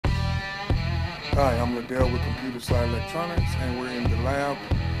Hi, I'm Liddell with Computer Side Electronics, and we're in the lab.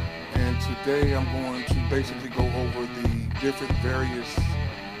 And today I'm going to basically go over the different various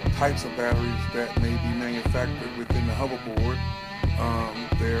types of batteries that may be manufactured within the hoverboard.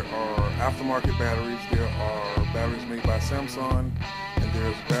 There are aftermarket batteries, there are batteries made by Samsung, and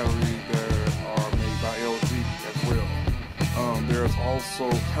there's batteries that are made by LG as well. There's also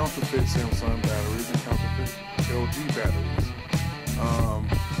counterfeit Samsung batteries and counterfeit LG batteries.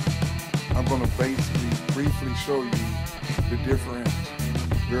 I'm going to basically briefly show you the different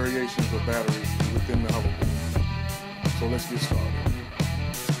variations of batteries within the hoverboard. So let's get started.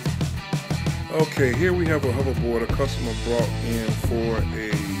 Okay, here we have a hoverboard a customer brought in for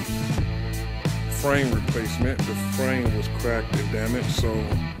a frame replacement. The frame was cracked and damaged, so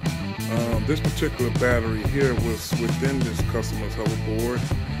this particular battery here was within this customer's hoverboard,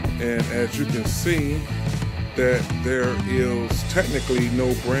 and as you can see, that there is technically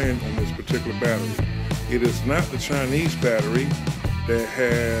no brand on this particular battery. It is not the Chinese battery that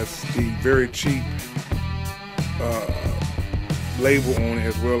has the very cheap label on it,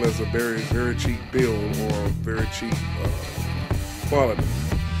 as well as a very cheap build or very cheap quality.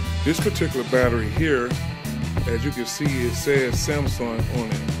 This particular battery here, as you can see, it says Samsung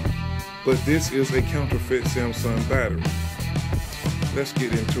on it, but this is a counterfeit Samsung battery. Let's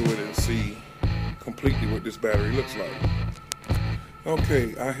get into it and see completely what this battery looks like.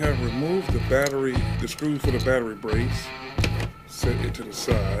 Okay, I have removed the screws for the battery brace, set it to the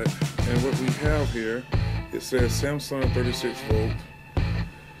side, and what we have here, it says Samsung 36 volt,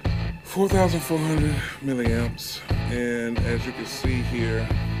 4,400 milliamps, and as you can see here,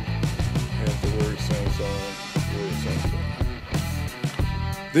 has the word Samsung,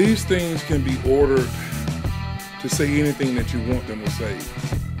 These things can be ordered to say anything that you want them to say.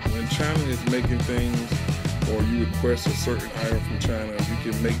 When China is making things, or you request a certain item from China, you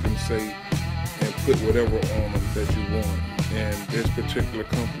can make them say and put whatever on them that you want. And this particular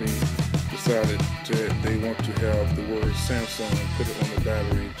company decided that they want to have the word Samsung and put it on the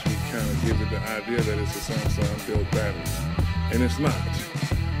battery to kind of give it the idea that it's a Samsung built battery. And it's not.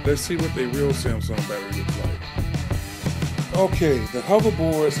 Let's see what the real Samsung battery looks like. Okay, the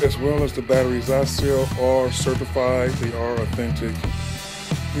hoverboards as well as the batteries I sell are certified. They are authentic.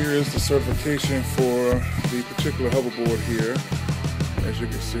 Here is the certification for the particular hoverboard here, as you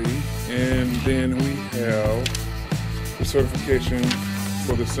can see. And then we have the certification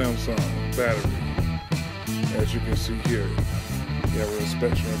for the Samsung battery, as you can see here. You have an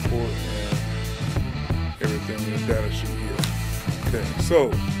inspection report and everything in the data sheet here. Okay,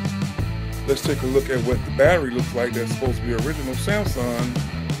 so let's take a look at what the battery looks like that's supposed to be original Samsung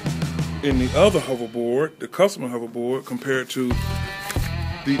in the other hoverboard, the customer hoverboard, compared to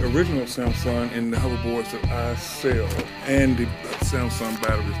the original Samsung in the hoverboards that I sell, and the Samsung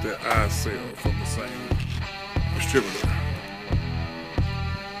batteries that I sell from the same distributor.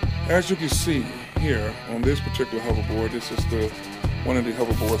 As you can see here on this particular hoverboard, this is one of the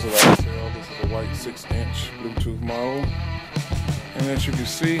hoverboards that I sell. This is a white 6-inch Bluetooth model. And as you can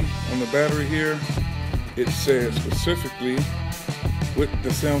see on the battery here, it says specifically with the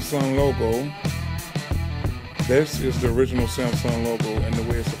Samsung logo, this is the original Samsung logo and the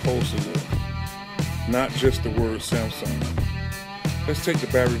way it's supposed to look, not just the word Samsung. Let's take the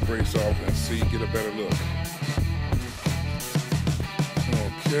battery brace off and get a better look.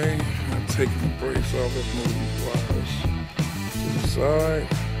 Okay, I'm taking the brace off. Let's move these wires to the side.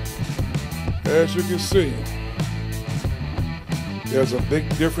 As you can see, there's a big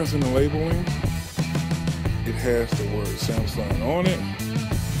difference in the labeling. It has the word Samsung on it,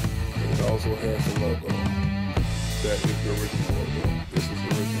 but it also has the logo. That is the original logo. This is the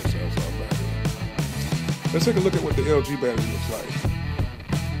original Samsung battery. Let's take a look at what the LG battery looks like.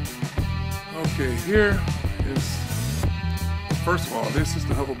 Okay, here is, first of all, this is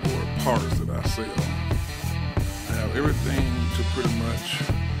the hoverboard parts that I sell. I have everything to pretty much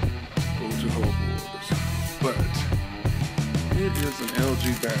go to hoverboards. But here is an LG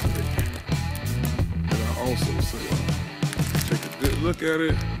battery that I also sell. Take a good look at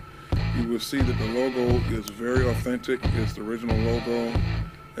it. You will see that the logo is very authentic. It's the original logo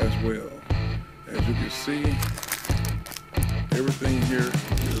as well. As you can see, everything here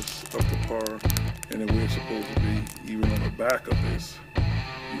is up to par and the way it's supposed to be. Even on the back of this,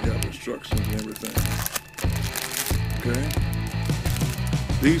 you have instructions and everything. Okay?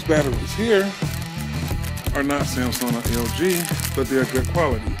 These batteries here are not Samsung or LG, but they're good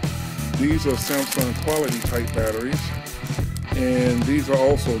quality. These are Samsung quality type batteries, and these are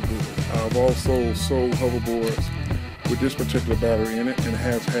also good. I've also sold hoverboards with this particular battery in it and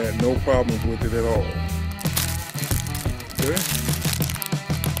has had no problems with it at all. Okay?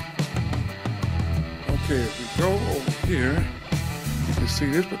 Okay, if we go over here, you can see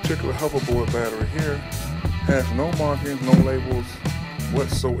this particular hoverboard battery here has no markings, no labels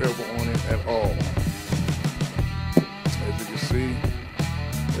whatsoever on it at all. As you can see,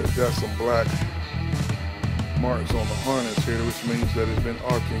 it's got some black marks on the harness here, which means that it's been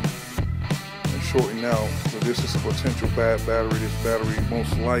arcing and shorting out. So this is a potential bad battery. This battery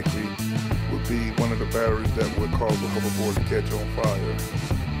most likely would be one of the batteries that would cause the hoverboard to catch on fire.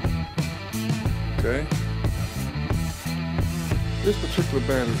 Okay. This particular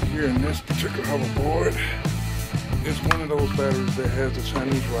battery here in this particular hoverboard is one of those batteries that has the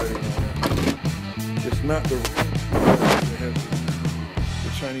Chinese writing on it. It's not the battery that has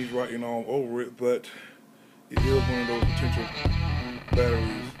the Chinese writing all over it, but it is one of those potential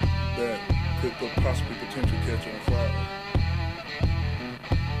batteries that could possibly potentially catch on fire.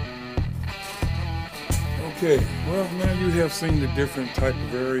 Okay, well now you have seen the different type of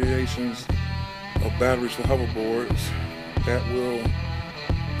variations of batteries for hoverboards. That will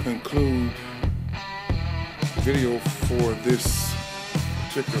conclude the video for this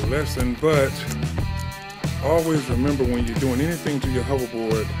particular lesson, but always remember when you're doing anything to your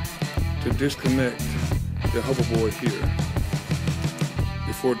hoverboard to disconnect the hoverboard here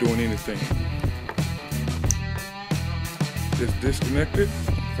before doing anything. Just disconnect it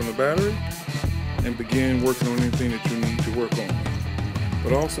from the battery and begin working on anything that you need to work on.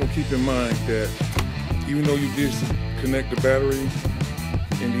 But also keep in mind that even though you disconnect the battery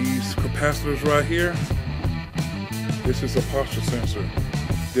in these capacitors right here, this is a posture sensor.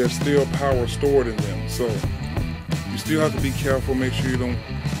 There's still power stored in them, so you still have to be careful. Make sure you don't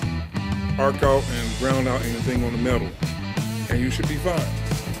arc out and ground out anything on the metal, and you should be fine.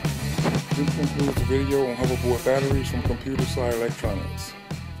 This concludes the video on hoverboard batteries from Computer Sci Electronics.